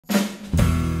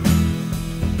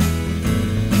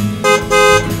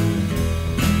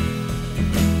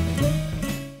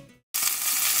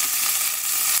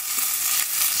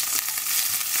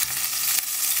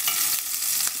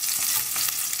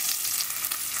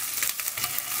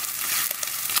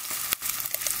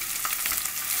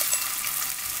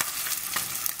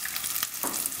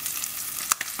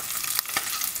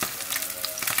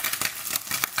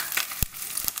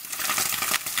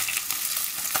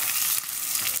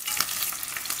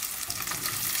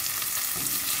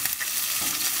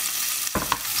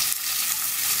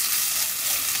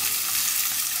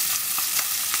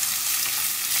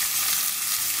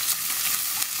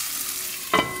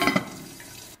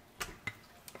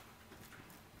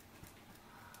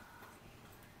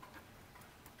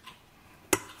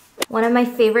One of my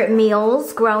favorite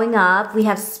meals growing up. We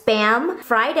have Spam,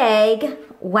 fried egg,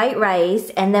 white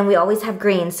rice, and then we always have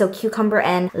greens. So cucumber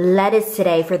and lettuce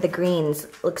today for the greens.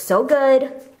 Looks so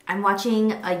good. I'm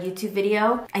watching a YouTube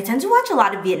video. I tend to watch a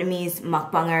lot of Vietnamese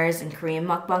mukbangers and Korean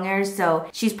mukbangers, so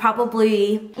she's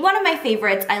probably one of my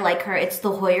favorites. I like her. It's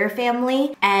the Hoyer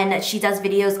family, and she does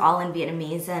videos all in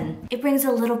Vietnamese, and it brings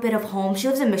a little bit of home. She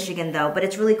lives in Michigan though, but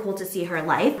it's really cool to see her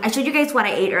life. I showed you guys what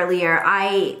I ate earlier.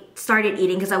 I started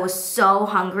eating because I was so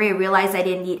hungry. I realized I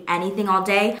didn't eat anything all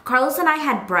day. Carlos and I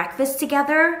had breakfast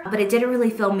together, but it didn't really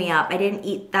fill me up. I didn't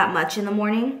eat that much in the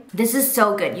morning. This is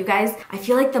so good, you guys. I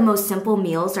feel like the most simple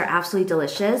meals are absolutely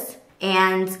delicious,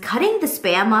 and cutting the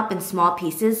Spam up in small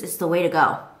pieces is the way to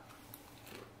go.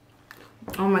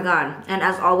 Oh my god. And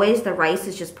as always, the rice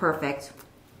is just perfect.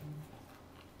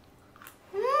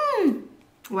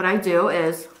 What I do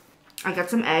is I get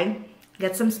some egg,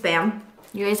 get some Spam.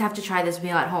 You guys have to try this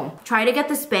meal at home. Try to get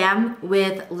the Spam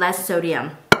with less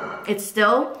sodium. It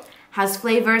still has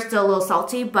flavor, still a little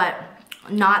salty, but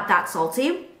not that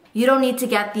salty. You don't need to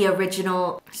get the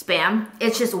original Spam.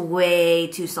 It's just way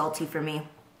too salty for me.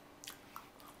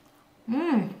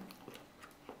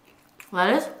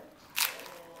 Lettuce.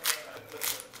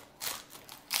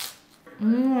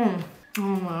 Oh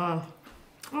my god.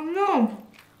 Oh no.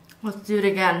 Let's do it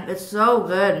again. It's so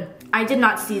good. I did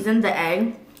not season the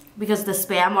egg because the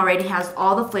Spam already has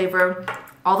all the flavor,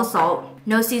 all the salt,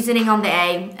 no seasoning on the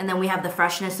egg, and then we have the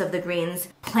freshness of the greens.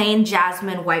 Plain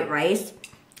jasmine white rice.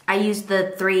 I used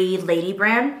the 3 Lady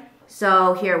brand.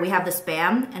 So here we have the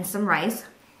Spam and some rice.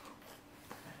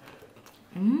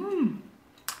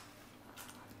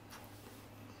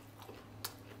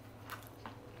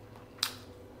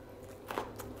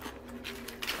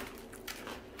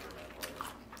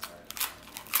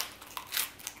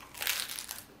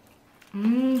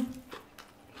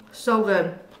 So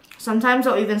good. Sometimes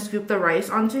I'll even scoop the rice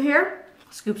onto here.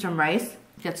 Scoop some rice,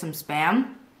 get some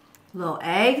Spam, little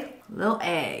egg, little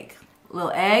egg,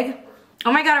 little egg.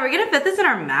 Oh my god, are we gonna fit this in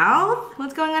our mouth?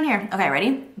 What's going on here? Okay,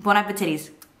 ready? Bon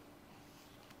appétit.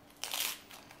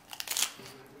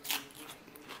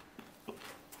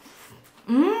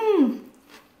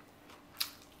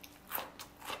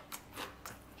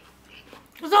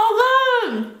 So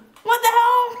good! What the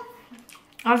hell?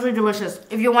 Absolutely delicious.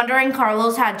 If you're wondering,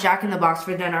 Carlos had Jack in the Box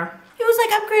for dinner. He was like,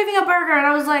 I'm craving a burger, and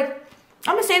I was like,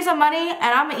 I'm gonna save some money and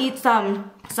I'm gonna eat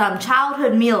some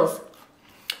childhood meals.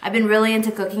 I've been really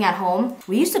into cooking at home.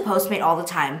 We used to Postmate all the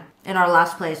time in our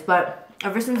last place, but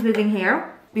ever since moving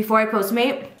here, before I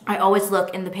Postmate, I always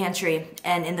look in the pantry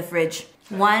and in the fridge.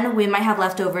 1, we might have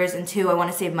leftovers, and 2, I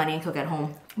wanna save money and cook at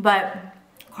home. But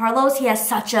Carlos, he has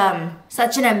such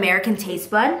an American taste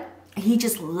bud. He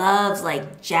just loves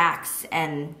like Jack's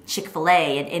and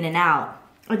Chick-fil-A and In-N-Out.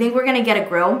 I think we're gonna get a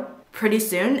grill pretty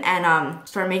soon and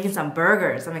start making some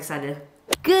burgers. I'm excited.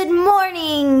 Good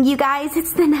morning, you guys.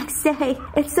 It's the next day.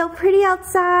 It's so pretty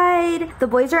outside. The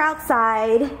boys are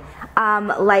outside.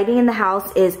 Lighting in the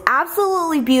house is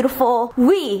absolutely beautiful.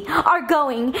 We are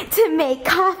going to make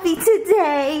coffee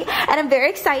today, and I'm very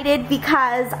excited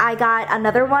because I got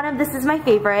another one of this is my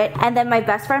favorite, and then my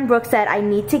best friend Brooke said I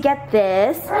need to get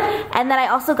this, and then I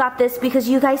also got this because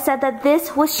you guys said that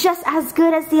this was just as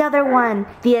good as the other one,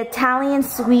 the Italian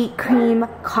Sweet Cream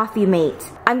Coffee Mate.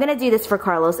 I'm gonna do this for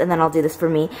Carlos, and then I'll do this for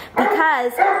me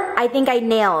because I think I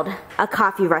nailed a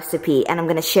coffee recipe, and I'm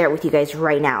gonna share it with you guys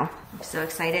right now. I'm so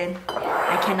excited.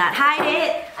 I cannot hide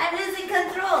it. I'm losing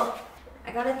control.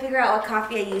 I gotta figure out what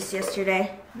coffee I used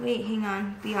yesterday. Wait, hang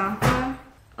on. Bianca.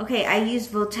 Okay, I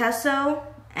used Votesso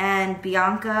and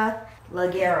Bianca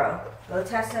Lagero.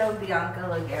 Votesso, Bianca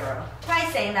Lagero. Try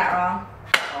saying that wrong.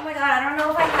 Oh my god, I don't know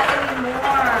if I have any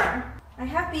more. I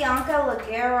have Bianca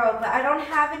Lagero, but I don't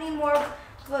have any more of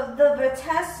the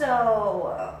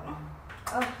Votesso.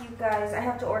 Oh, you guys, I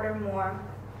have to order more.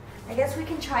 I guess we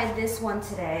can try this one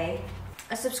today.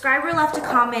 A subscriber left a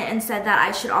comment and said that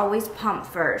I should always pump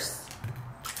first.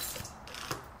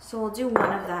 So we'll do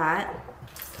one of that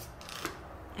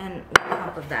and 1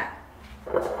 pump of that.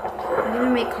 I'm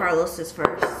gonna make Carlos's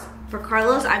first. For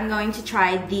Carlos, I'm going to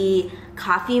try the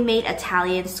Coffee Mate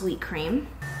Italian Sweet Cream.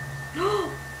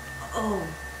 Oh.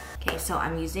 Okay, so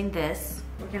I'm using this.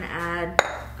 We're gonna add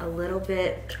a little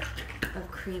bit of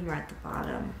creamer at the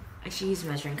bottom. I should use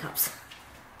measuring cups.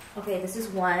 Okay, this is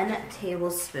 1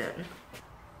 tablespoon.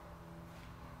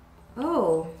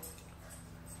 Oh.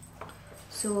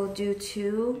 So we'll do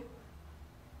 2.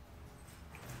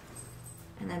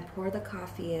 And then pour the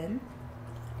coffee in.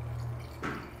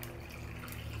 And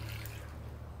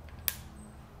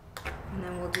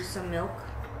then we'll do some milk.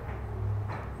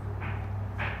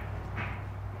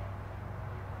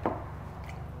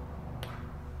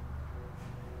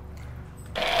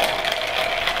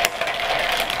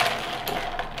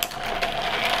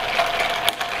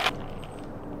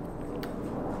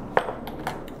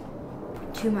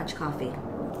 Too much coffee.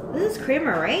 This is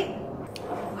creamer, right?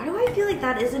 Why do I feel like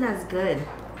that isn't as good?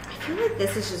 I feel like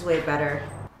this is just way better.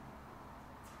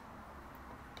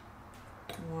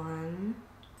 1,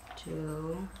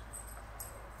 2.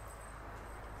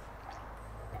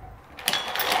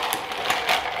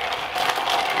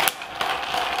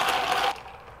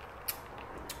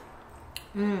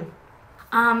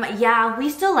 Yeah, we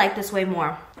still like this way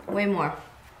more. Way more.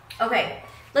 Okay,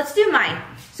 let's do mine.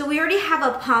 So we already have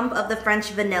a pump of the French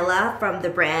vanilla from the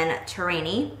brand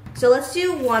Terrani. So let's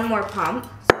do one more pump.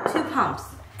 So 2 pumps.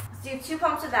 Let's do 2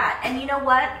 pumps of that. And you know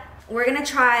what? We're gonna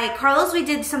try, Carlos, we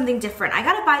did something different. I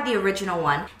gotta buy the original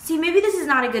one. See, maybe this is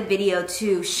not a good video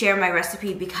to share my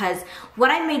recipe because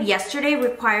what I made yesterday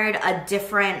required a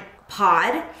different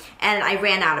pod and I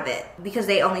ran out of it because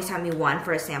they only sent me one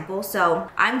for a sample. So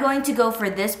I'm going to go for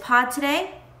this pod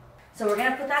today. So we're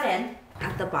gonna put that in.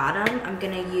 At the bottom, I'm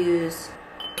gonna use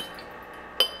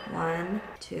 1,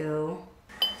 2,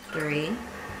 3.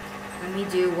 Let me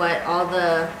do what all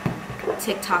the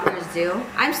TikTokers do.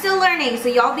 I'm still learning, so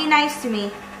y'all be nice to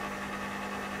me.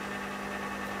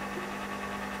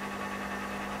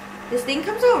 This thing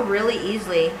comes out really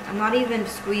easily. I'm not even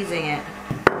squeezing it.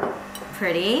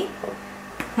 Pretty.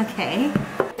 Okay.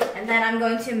 And then I'm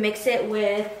going to mix it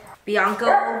with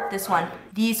Bianco, this one.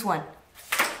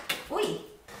 Oi.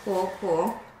 Cool,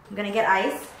 cool. I'm gonna get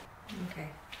ice. Okay.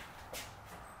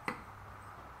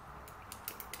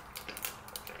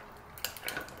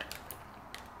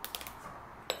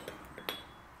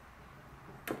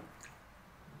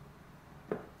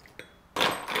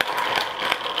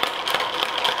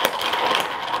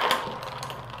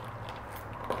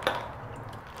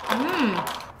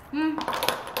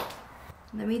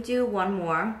 Let me do one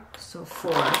more. So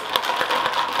 4.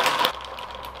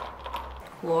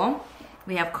 Cool.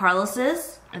 We have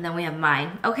Carlos's, and then we have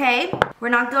mine. Okay, we're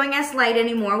not going as light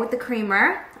anymore with the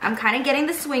creamer. I'm kind of getting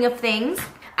the swing of things.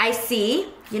 I see,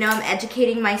 you know, I'm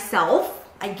educating myself.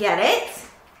 I get it.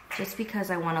 Just because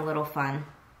I want a little fun.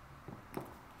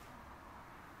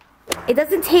 It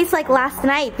doesn't taste like last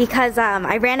night because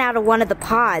I ran out of one of the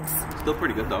pods. Still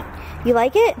pretty good though. You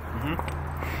like it?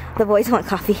 Mm-hmm. The boys want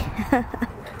coffee.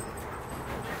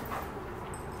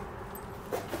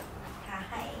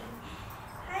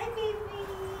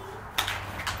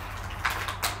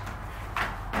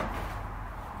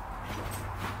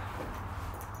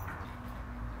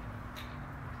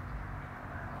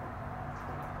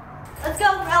 Let's go,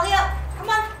 rally up. Come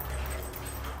on.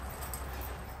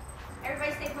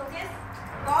 Everybody stay focused.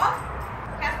 Ball.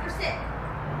 Casper, sit.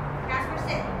 Casper,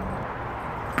 sit.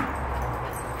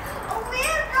 Oh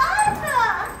man, run!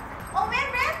 Oh man,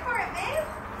 ran for it, man.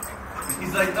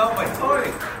 He's like, no, my toy.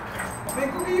 Oh man,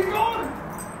 where are you going?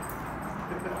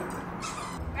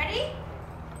 Ready?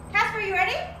 Casper, you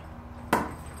ready?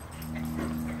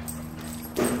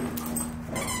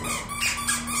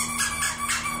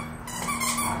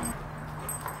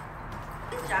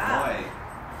 Good job. Boy.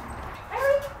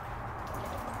 Hurry.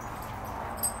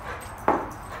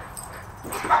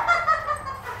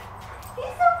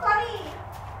 He's so funny.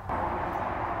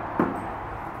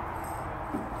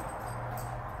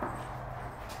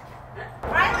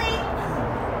 Riley.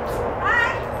 Hi.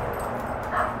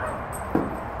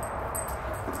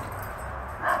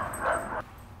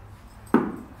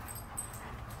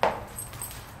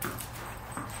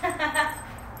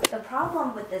 The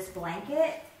problem with this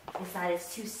blanket is that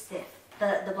it's too stiff.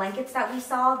 The blankets that we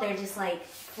saw, they're just like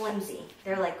flimsy.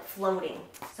 They're like floating.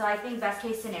 So I think best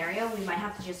case scenario, we might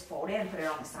have to just fold it and put it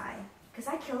on the side. Cause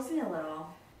that kills me a little.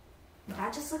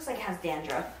 That just looks like it has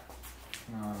dandruff.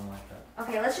 No, I don't like that.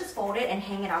 Okay, let's just fold it and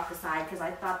hang it off the side because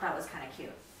I thought that was kind of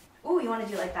cute. Ooh, you want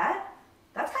to do like that?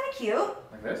 That's kind of cute.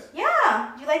 Like this?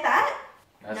 Yeah, do you like that?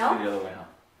 That's No? the other way, huh?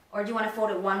 Or do you want to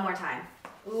fold it one more time?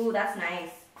 Ooh, that's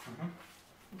nice. Mm-hmm.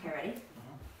 Okay, ready?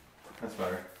 That's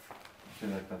better. I feel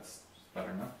like that's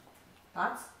better now.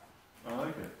 Thoughts? I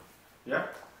like it. Yeah.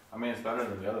 I mean, it's better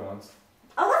than the other ones.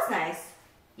 Oh, that's nice.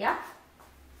 Yeah?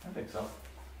 I think so.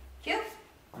 Cute?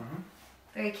 Mm-hmm.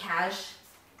 Very cash.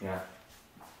 Yeah.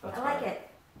 That's I like better. it.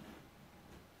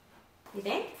 You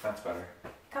think? That's better.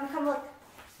 Come look.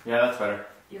 Yeah, that's better.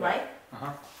 You like?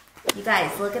 Uh-huh. You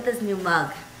guys, look at this new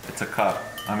mug. It's a cup.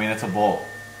 I mean, it's a bowl.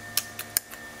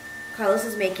 Carlos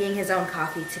is making his own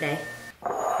coffee today.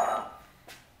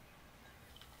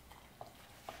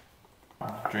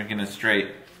 Drinking it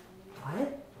straight.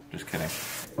 What? Just kidding.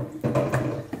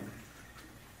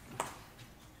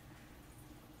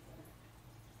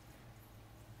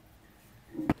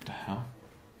 What the hell?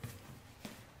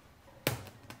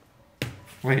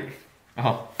 Wait.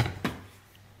 Oh.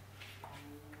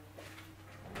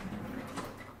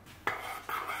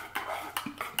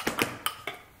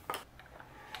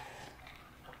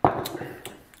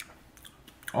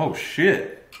 Oh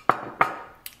shit.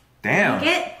 Damn. Like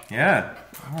it? Yeah.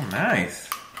 Oh, nice.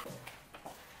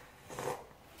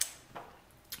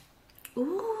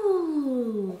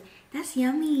 Ooh, that's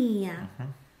yummy.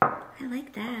 I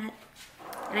like that.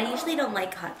 And I usually don't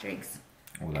like hot drinks.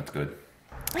 Oh, that's good.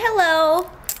 Hello.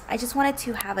 I just wanted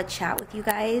to have a chat with you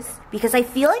guys because I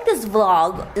feel like this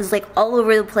vlog is like all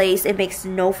over the place. It makes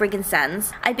no freaking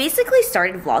sense. I basically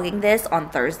started vlogging this on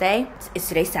Thursday. Is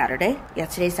today Saturday? Yeah,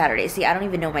 today's Saturday. See, I don't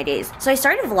even know my days. So I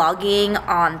started vlogging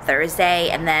on Thursday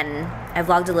and then I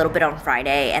vlogged a little bit on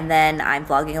Friday and then I'm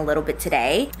vlogging a little bit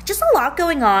today. Just a lot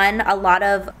going on, a lot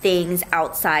of things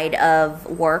outside of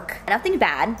work. Nothing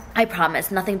bad, I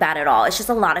promise, nothing bad at all. It's just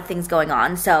a lot of things going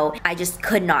on. So I just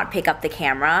could not pick up the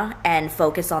camera and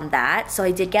focus on that. So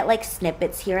I did get like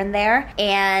snippets here and there.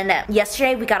 And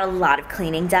yesterday we got a lot of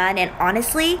cleaning done. And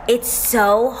honestly, it's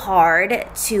so hard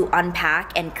to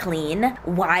unpack and clean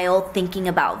while thinking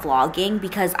about vlogging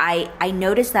because I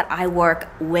noticed that I work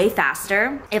way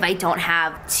faster if I don't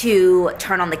have to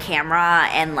turn on the camera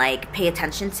and like pay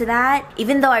attention to that.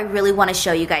 Even though I really want to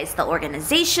show you guys the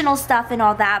organizational stuff and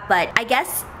all that, but I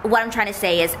guess what I'm trying to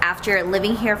say is after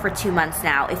living here for 2 months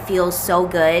now, it feels so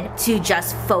good to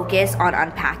just focus on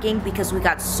unpacking because we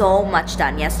got so much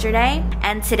done yesterday.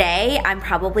 And today, I'm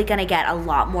probably gonna get a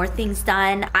lot more things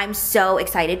done. I'm so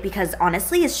excited because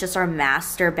honestly, it's just our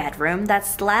master bedroom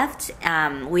that's left.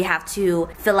 We have to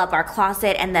fill up our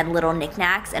closet and then little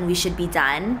knickknacks and we should be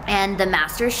done. And the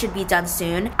master should be done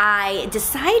soon. I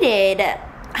decided,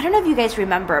 I don't know if you guys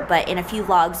remember, but in a few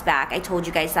vlogs back, I told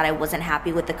you guys that I wasn't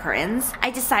happy with the curtains.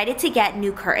 I decided to get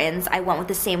new curtains. I went with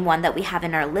the same one that we have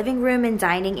in our living room and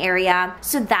dining area.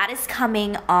 So that is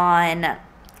coming on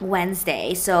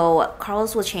Wednesday, so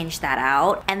Carlos will change that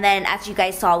out. And then as you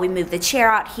guys saw, we moved the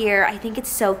chair out here. I think it's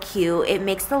so cute. It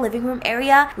makes the living room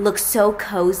area look so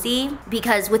cozy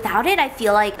because without it, I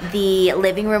feel like the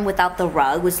living room without the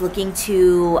rug was looking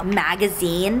too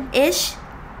magazine-ish.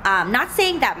 Not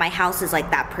saying that my house is like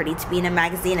that pretty to be in a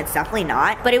magazine, it's definitely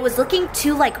not, but it was looking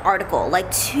too like article,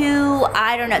 like too,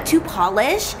 I don't know, too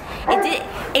polished.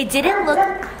 It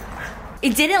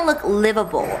didn't look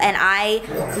livable, and I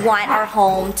want our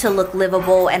home to look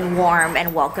livable and warm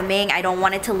and welcoming. I don't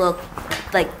want it to look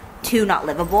like too not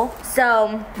livable.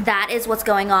 So that is what's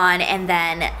going on. And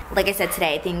then, like I said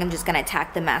today, I think I'm just gonna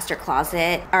attack the master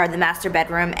closet or the master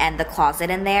bedroom and the closet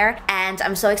in there. And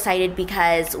I'm so excited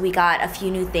because we got a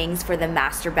few new things for the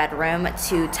master bedroom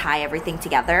to tie everything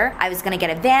together. I was gonna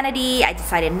get a vanity. I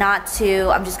decided not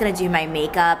to. I'm just gonna do my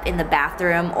makeup in the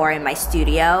bathroom or in my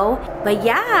studio. But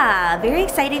yeah, very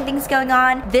exciting things going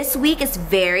on. This week is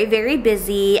very, very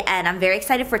busy and I'm very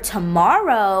excited for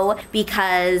tomorrow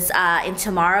because in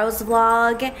tomorrow's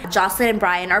vlog, Jocelyn and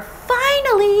Brian are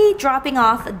finally dropping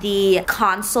off the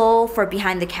console for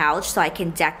behind the couch so I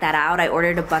can deck that out. I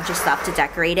ordered a bunch of stuff to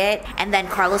decorate it. And then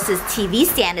Carlos's TV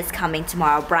stand is coming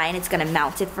tomorrow. Brian is gonna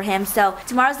mount it for him. So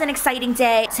tomorrow's an exciting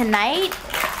day. Tonight,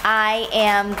 I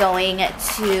am going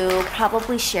to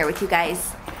probably share with you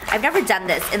guys, I've never done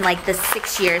this in like the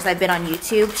 6 years I've been on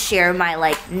YouTube, share my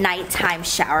like nighttime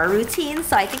shower routine.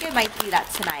 So I think I might do that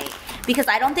tonight because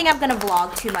I don't think I'm gonna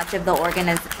vlog too much of the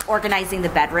organizing the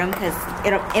bedroom because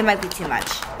it might be too much.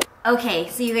 Okay,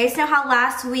 so you guys know how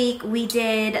last week we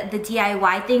did the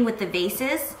DIY thing with the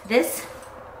vases? This,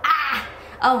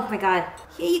 oh my God.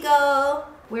 Here you go,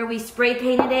 where we spray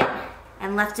painted it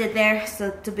and left it there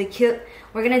so to be cute.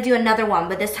 We're gonna do another one,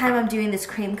 but this time I'm doing this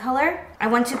cream color. I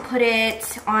want to put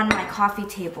it on my coffee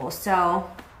table, so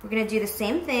we're gonna do the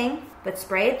same thing, but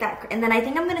spray it that, and then I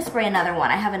think I'm gonna spray another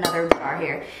one. I have another jar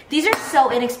here. These are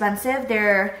so inexpensive.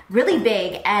 They're really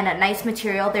big and a nice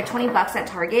material. They're 20 bucks at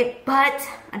Target, but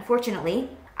unfortunately,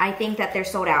 I think that they're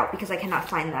sold out because I cannot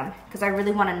find them because I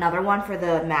really want another one for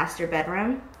the master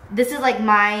bedroom. This is like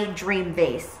my dream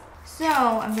vase. So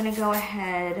I'm gonna go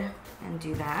ahead and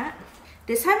do that.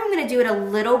 This time I'm gonna do it a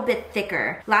little bit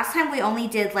thicker. Last time we only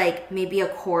did like maybe a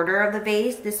quarter of the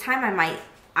vase. This time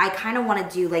I kind of want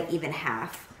to do like even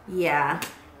half. Yeah,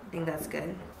 I think that's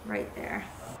good right there.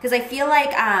 Because I feel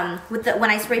like when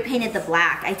I spray painted the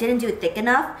black, I didn't do it thick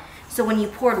enough. So when you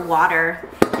poured water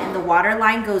and the water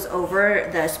line goes over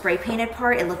the spray painted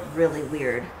part, it looked really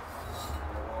weird.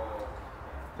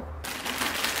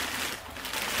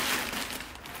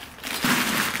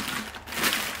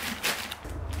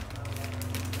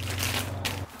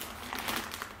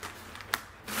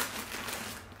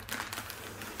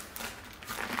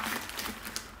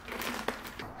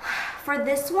 For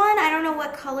this one, I don't know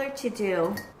what color to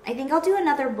do. I think I'll do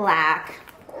another black,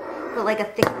 but like a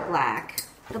thick black.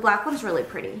 The black one's really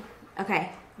pretty. Okay,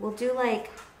 we'll do like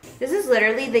This is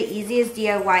literally the easiest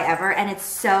DIY ever, and it's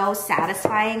so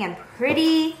satisfying and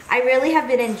pretty. I really have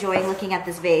been enjoying looking at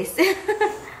this vase.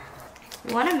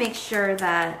 You want to make sure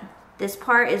that this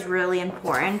part is really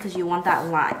important because you want that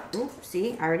line. Ooh,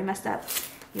 see, I already messed up.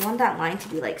 You want that line to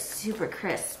be like super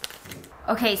crisp.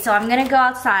 Okay, so I'm gonna go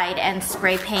outside and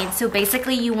spray paint. So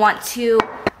basically you want to,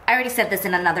 I already said this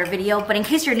in another video, but in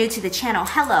case you're new to the channel,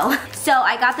 hello. So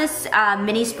I got this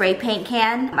mini spray paint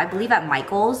can, I believe at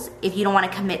Michael's, if you don't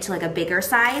want to commit to like a bigger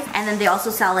size. And then they also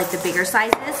sell like the bigger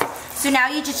sizes. So now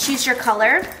you just choose your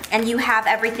color and you have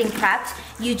everything prepped.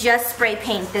 You just spray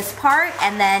paint this part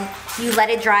and then you let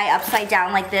it dry upside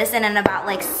down like this, and in about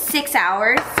like 6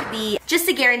 hours just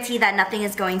to guarantee that nothing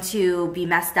is going to be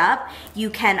messed up, you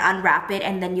can unwrap it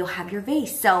and then you'll have your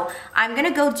vase. So I'm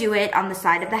gonna go do it on the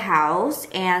side of the house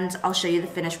and I'll show you the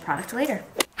finished product later.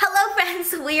 Hello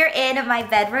friends, we are in my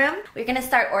bedroom. We're gonna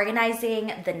start organizing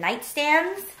the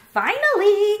nightstands.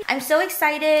 Finally! I'm so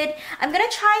excited. I'm gonna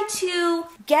try to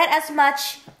get as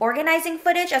much organizing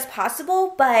footage as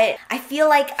possible, but I feel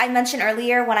like I mentioned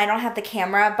earlier when I don't have the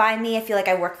camera by me, I feel like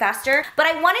I work faster. But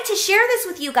I wanted to share this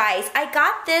with you guys. I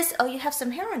got this, oh, you have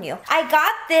some hair on you. I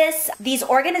got these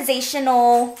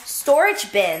organizational storage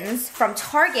bins from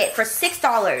Target for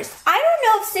 $6. I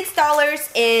don't know if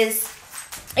 $6 is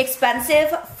expensive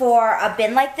for a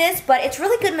bin like this, but it's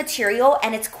really good material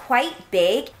and it's quite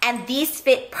big, and these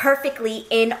fit perfectly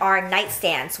in our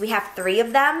nightstands. We have 3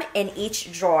 of them in each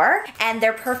drawer and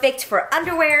they're perfect for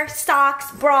underwear,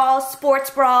 socks, bras, sports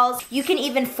bras. You can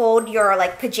even fold your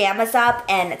like pajamas up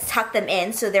and tuck them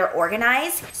in so they're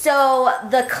organized. So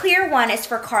the clear one is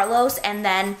for Carlos, and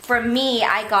then for me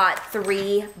I got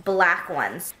 3 black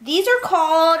ones. These are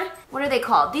called, what are they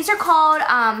called? These are called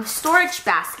storage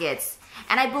baskets.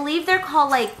 And I believe they're called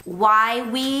like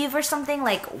Y-Weave or something,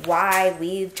 like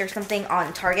Y-Weaved or something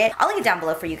on Target. I'll link it down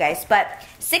below for you guys. But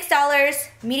 $6,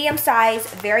 medium size,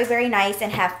 very, very nice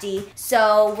and hefty.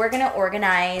 So we're gonna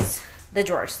organize the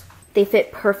drawers. They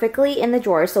fit perfectly in the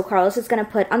drawers. So Carlos is gonna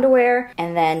put underwear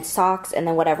and then socks and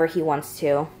then whatever he wants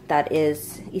to. That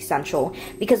is essential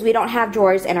because we don't have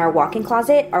drawers in our walk-in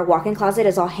closet. Our walk-in closet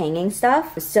is all hanging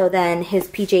stuff. So then his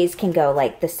PJs can go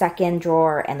like the 2nd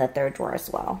drawer and the 3rd drawer as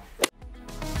well.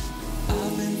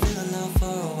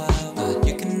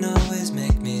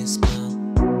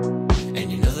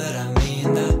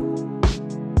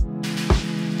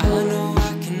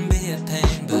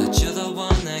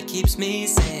 Keeps me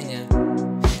saying yeah,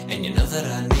 and you know that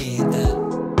I need that.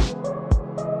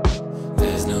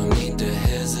 There's no need to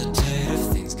hesitate.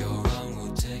 If things go wrong,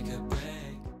 we'll take a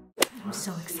break. I'm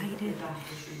so excited.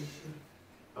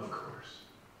 Of course.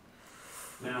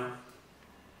 Now,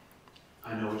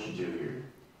 I know what you do here.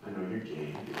 I know your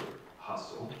game, your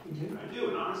hustle. I do,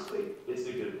 and honestly, it's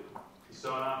a good one. You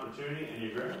saw an opportunity and you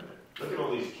grabbed it. Look at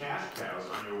all these cash cows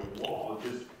on your wall,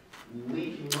 just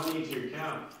leaking money into your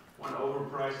account. One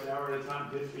overpriced hour at a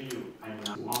time, good for you. I'm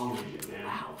not long as you can.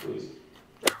 Wow, please.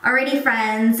 Alrighty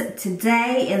friends,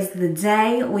 today is the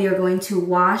day we are going to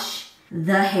wash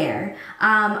the hair.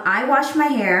 I wash my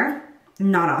hair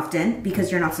not often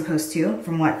because you're not supposed to,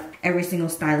 from what every single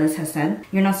stylist has said.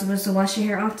 You're not supposed to wash your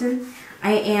hair often.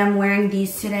 I am wearing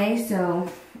these today, so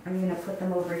I'm gonna put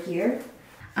them over here.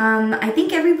 I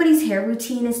think everybody's hair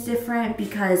routine is different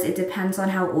because it depends on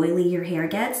how oily your hair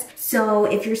gets. So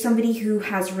if you're somebody who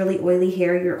has really oily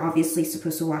hair, you're obviously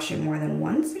supposed to wash it more than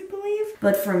once, I believe.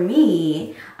 But for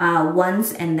me,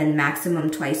 once and then maximum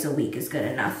twice a week is good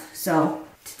enough. So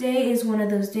today is one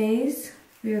of those days.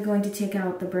 We are going to take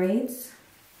out the braids.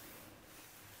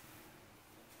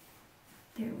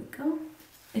 There we go.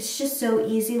 It's just so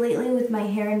easy lately with my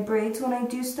hair in braids when I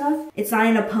do stuff. It's not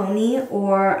in a pony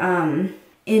or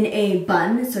in a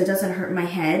bun, so it doesn't hurt my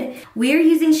head. We are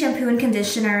using shampoo and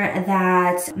conditioner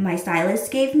that my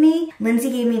stylist gave me. Lindsay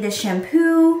gave me this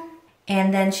shampoo,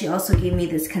 and then she also gave me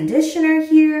this conditioner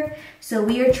here. So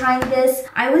we are trying this.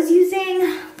 I was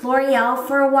using L'Oreal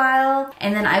for a while,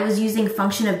 and then I was using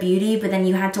Function of Beauty, but then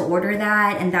you had to order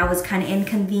that, and that was kind of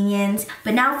inconvenient.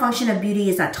 But now Function of Beauty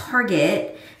is at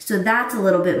Target, so that's a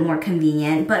little bit more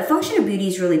convenient. But Function of Beauty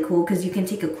is really cool because you can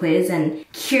take a quiz and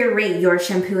curate your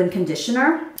shampoo and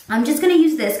conditioner. I'm just gonna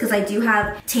use this because I do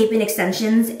have tape-in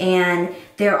extensions, and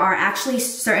there are actually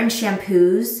certain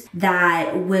shampoos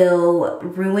that will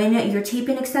ruin your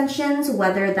tape-in extensions,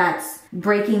 whether that's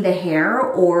breaking the hair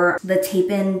or the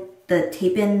tape-in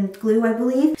glue, I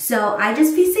believe. So I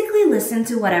just basically listen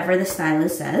to whatever the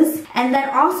stylist says. And then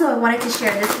also I wanted to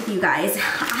share this with you guys.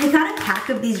 I got a pack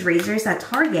of these razors at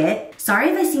Target. Sorry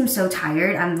if I seem so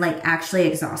tired. I'm like actually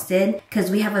exhausted because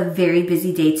we have a very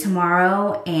busy day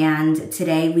tomorrow, and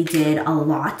today we did a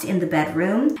lot in the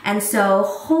bedroom. And so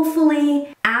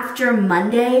hopefully after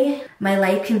Monday, my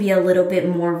life can be a little bit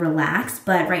more relaxed,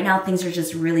 but right now things are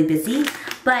just really busy.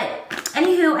 But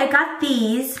anywho, I got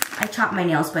these. I chopped my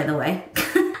nails, by the way.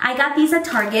 I got these at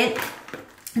Target.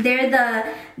 They're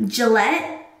the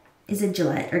Gillette, is it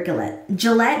Gillette or Gillette?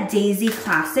 Gillette Daisy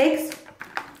Classics.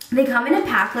 They come in a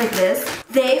pack like this.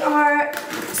 They are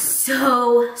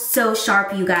so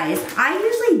sharp, you guys. I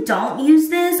usually don't use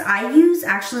this. I use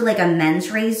actually like a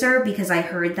men's razor because I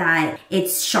heard that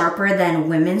it's sharper than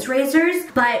women's razors.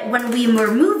 But when we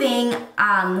were moving,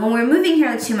 here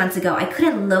like 2 months ago, I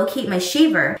couldn't locate my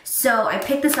shaver. So I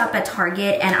picked this up at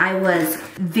Target and I was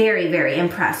very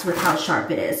impressed with how sharp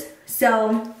it is. So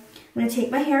I'm gonna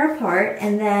take my hair apart,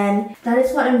 and then that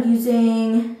is what I'm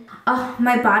using. Oh,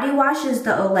 my body wash is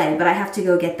the Olay, but I have to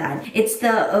go get that. It's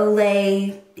the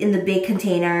Olay in the big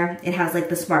container. It has like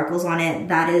the sparkles on it.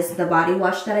 That is the body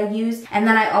wash that I use. And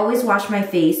then I always wash my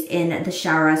face in the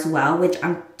shower as well, which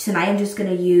tonight I'm just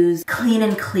gonna use Clean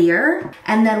and Clear.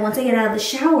 And then once I get out of the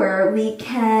shower,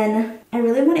 I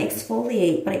really wanna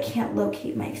exfoliate, but I can't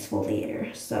locate my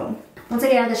exfoliator, so. Once I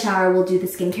get out of the shower, we'll do the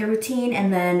skincare routine,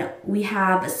 and then we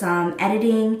have some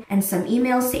editing and some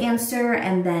emails to answer,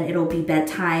 and then it'll be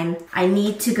bedtime. I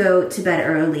need to go to bed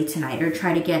early tonight, or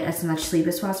try to get as much sleep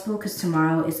as possible, because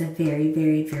tomorrow is a very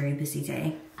busy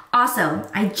day. Also,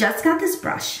 I just got this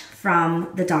brush from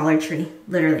the Dollar Tree,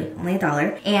 literally only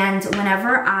 $1. And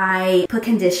whenever I put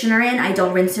conditioner in, I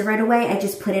don't rinse it right away. I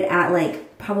just put it at like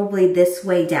probably this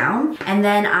way down, and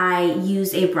then I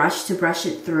use a brush to brush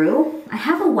it through. I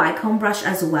have a Y-comb brush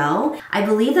as well. I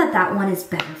believe that one is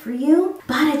better for you,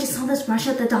 but I just saw this brush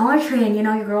at the Dollar Tree, and you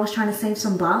know, your girl was trying to save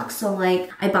some bucks, so like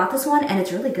I bought this one and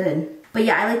it's really good. But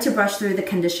yeah, I like to brush through the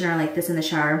conditioner like this in the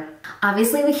shower.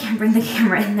 Obviously, we can't bring the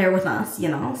camera in there with us, you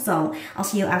know, so I'll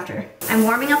see you after. I'm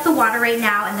warming up the water right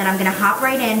now, and then I'm gonna hop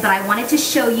right in, but I wanted to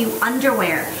show you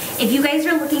underwear. If you guys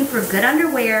are looking for good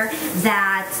underwear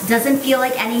that doesn't feel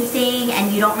like anything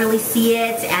and you don't really see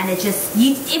it, and it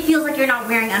feels like you're not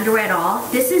wearing underwear at all,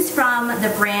 this is from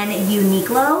the brand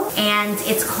Uniqlo, and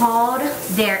it's called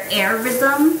their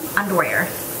Airism underwear.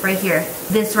 Right here,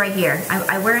 this right here.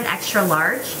 I wear an extra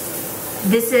large.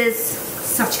 This is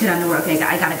such good underwear. Okay,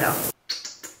 I gotta go.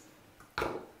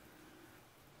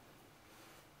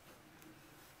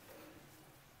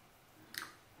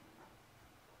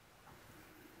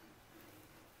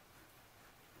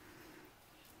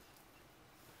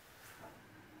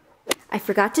 I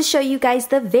forgot to show you guys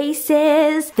the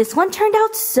vases. This one turned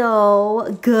out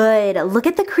so good. Look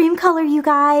at the cream color, you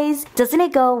guys. Doesn't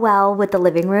it go well with the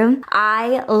living room?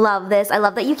 I love this. I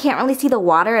love that you can't really see the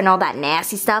water and all that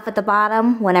nasty stuff at the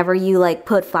bottom whenever you like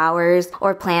put flowers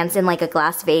or plants in like a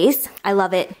glass vase. I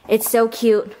love it. It's so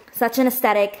cute. Such an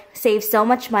aesthetic. Saves so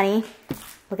much money.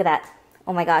 Look at that.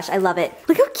 Oh my gosh, I love it.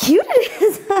 Look how cute it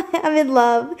is. I'm in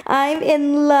love. I'm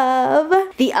in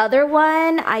love. The other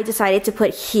one I decided to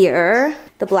put here,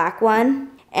 the black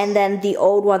one. And then the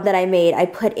old one that I made, I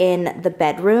put in the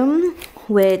bedroom,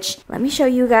 which, let me show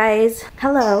you guys.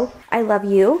 Hello, I love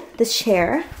you. This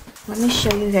chair. Let me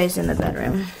show you guys in the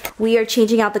bedroom. We are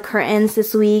changing out the curtains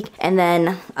this week, and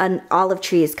then an olive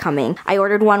tree is coming. I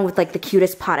ordered one with like the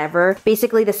cutest pot ever.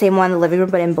 Basically the same one in the living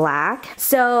room, but in black.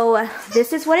 So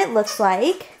this is what it looks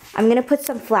like. I'm gonna put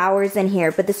some flowers in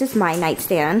here, but this is my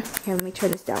nightstand. Here, let me turn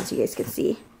this down so you guys can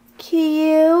see.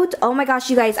 Cute. Oh my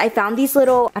gosh, you guys, I found these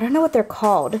little, I don't know what they're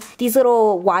called, these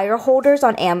little wire holders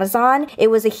on Amazon. It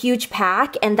was a huge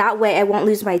pack, and that way I won't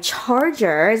lose my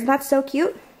charger. Isn't that so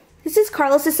cute? This is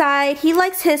Carlos's side. He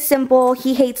likes his simple.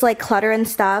 He hates like clutter and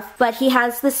stuff, but he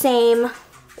has the same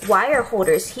wire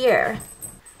holders here.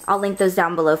 I'll link those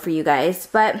down below for you guys.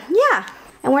 But yeah,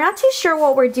 and we're not too sure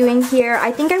what we're doing here.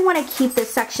 I think I want to keep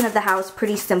this section of the house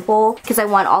pretty simple because I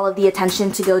want all of the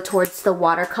attention to go towards the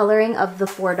watercoloring of the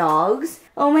 4 dogs.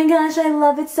 Oh my gosh, I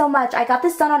love it so much. I got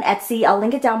this done on Etsy. I'll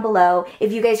link it down below.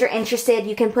 If you guys are interested,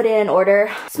 you can put in an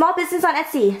order. Small business on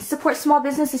Etsy. Support small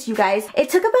businesses, you guys. It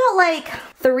took about like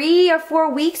 3 or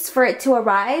 4 weeks for it to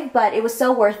arrive, but it was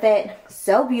so worth it.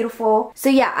 So beautiful. So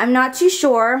yeah, I'm not too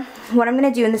sure what I'm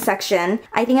gonna do in this section.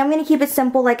 I think I'm gonna keep it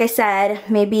simple, like I said.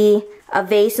 Maybe a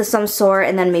vase of some sort,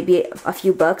 and then maybe a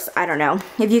few books. I don't know.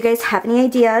 If you guys have any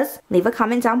ideas, leave a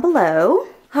comment down below.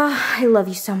 Oh, I love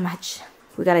you so much.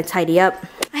 We gotta tidy up.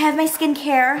 I have my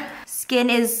skincare. Skin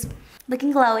is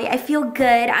looking glowy. I feel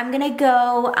good. I'm gonna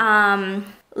go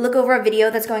look over a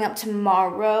video that's going up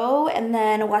tomorrow, and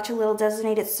then watch a little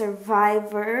Designated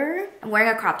Survivor. I'm wearing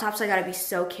a crop top, so I gotta be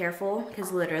so careful,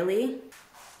 because literally,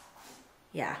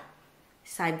 yeah.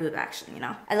 side boob action, you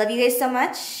know. I love you guys so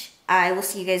much. I will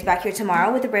see you guys back here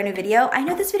tomorrow with a brand new video. I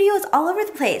know this video is all over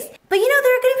the place, but you know,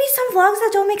 there are gonna be some vlogs that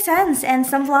don't make sense and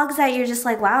some vlogs that you're just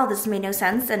like, wow, this made no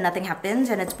sense and nothing happens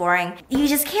and it's boring. You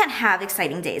just can't have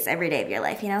exciting days every day of your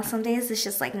life, you know? Some days it's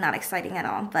just like not exciting at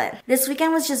all, but this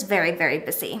weekend was just very, very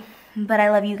busy. But I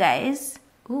love you guys.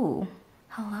 Ooh,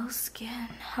 hello skin,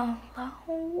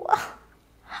 hello.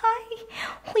 Hi,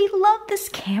 we love this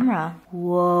camera.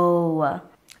 Whoa,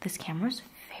 this camera's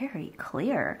very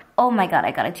clear. Oh my God,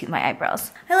 I gotta do my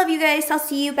eyebrows. I love you guys. I'll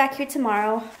see you back here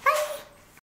tomorrow. Bye.